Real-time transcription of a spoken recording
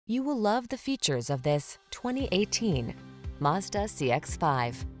You will love the features of this 2018 Mazda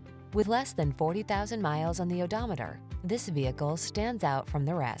CX-5. With less than 40,000 miles on the odometer, this vehicle stands out from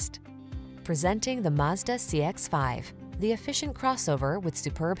the rest. Presenting the Mazda CX-5, the efficient crossover with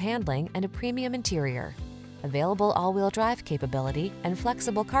superb handling and a premium interior. Available all-wheel drive capability and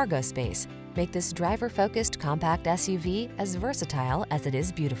flexible cargo space make this driver-focused compact SUV as versatile as it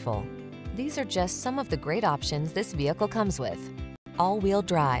is beautiful. These are just some of the great options this vehicle comes with: all-wheel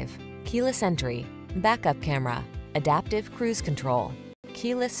drive, keyless entry, backup camera, adaptive cruise control,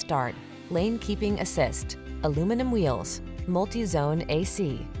 keyless start, lane keeping assist, aluminum wheels, multi-zone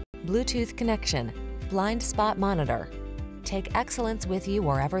AC, Bluetooth connection, blind spot monitor. Take excellence with you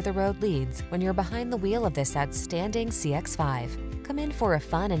wherever the road leads when you're behind the wheel of this outstanding CX-5. Come in for a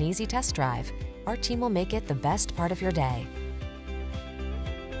fun and easy test drive. Our team will make it the best part of your day.